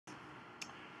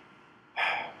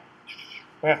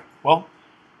Yeah, well,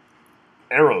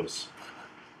 arrows.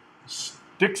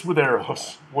 Sticks with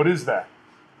arrows. What is that?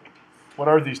 What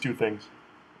are these two things?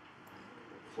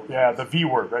 Yeah, the V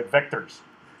word, right? Vectors.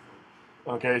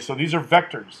 Okay, so these are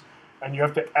vectors, and you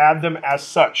have to add them as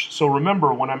such. So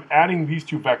remember, when I'm adding these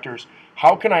two vectors,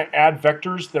 how can I add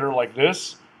vectors that are like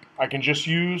this? I can just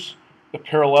use the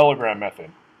parallelogram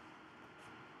method.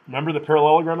 Remember the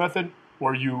parallelogram method?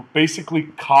 Where you basically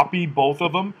copy both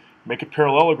of them, make a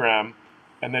parallelogram,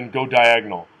 and then go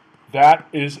diagonal. That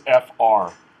is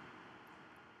FR.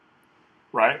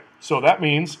 Right? So that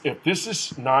means if this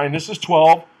is 9, this is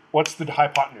 12, what's the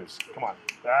hypotenuse? Come on.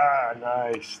 Ah,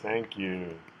 nice. Thank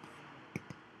you.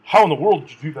 How in the world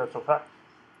did you do that so fast?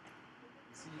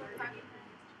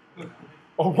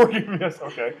 Oh, working, yes,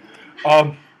 okay.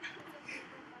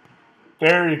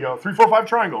 There you go. 3, 4, 5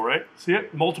 triangle, right? See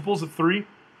it? Multiples of 3.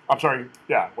 I'm sorry,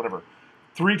 yeah, whatever.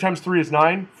 3 times 3 is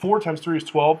 9. 4 times 3 is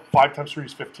 12. 5 times 3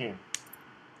 is 15.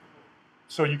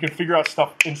 So you can figure out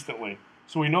stuff instantly.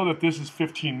 So we know that this is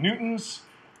 15 newtons.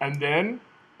 And then,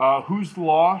 whose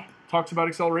law talks about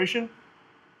acceleration?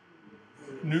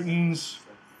 Newton's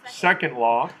second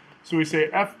law. So we say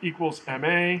F equals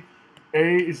ma.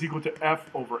 A is equal to F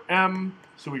over m.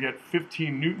 So we get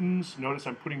 15 newtons. Notice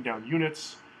I'm putting down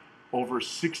units over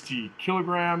 60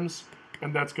 kilograms.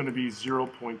 And that's going to be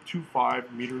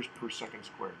 0.25 meters per second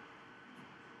squared.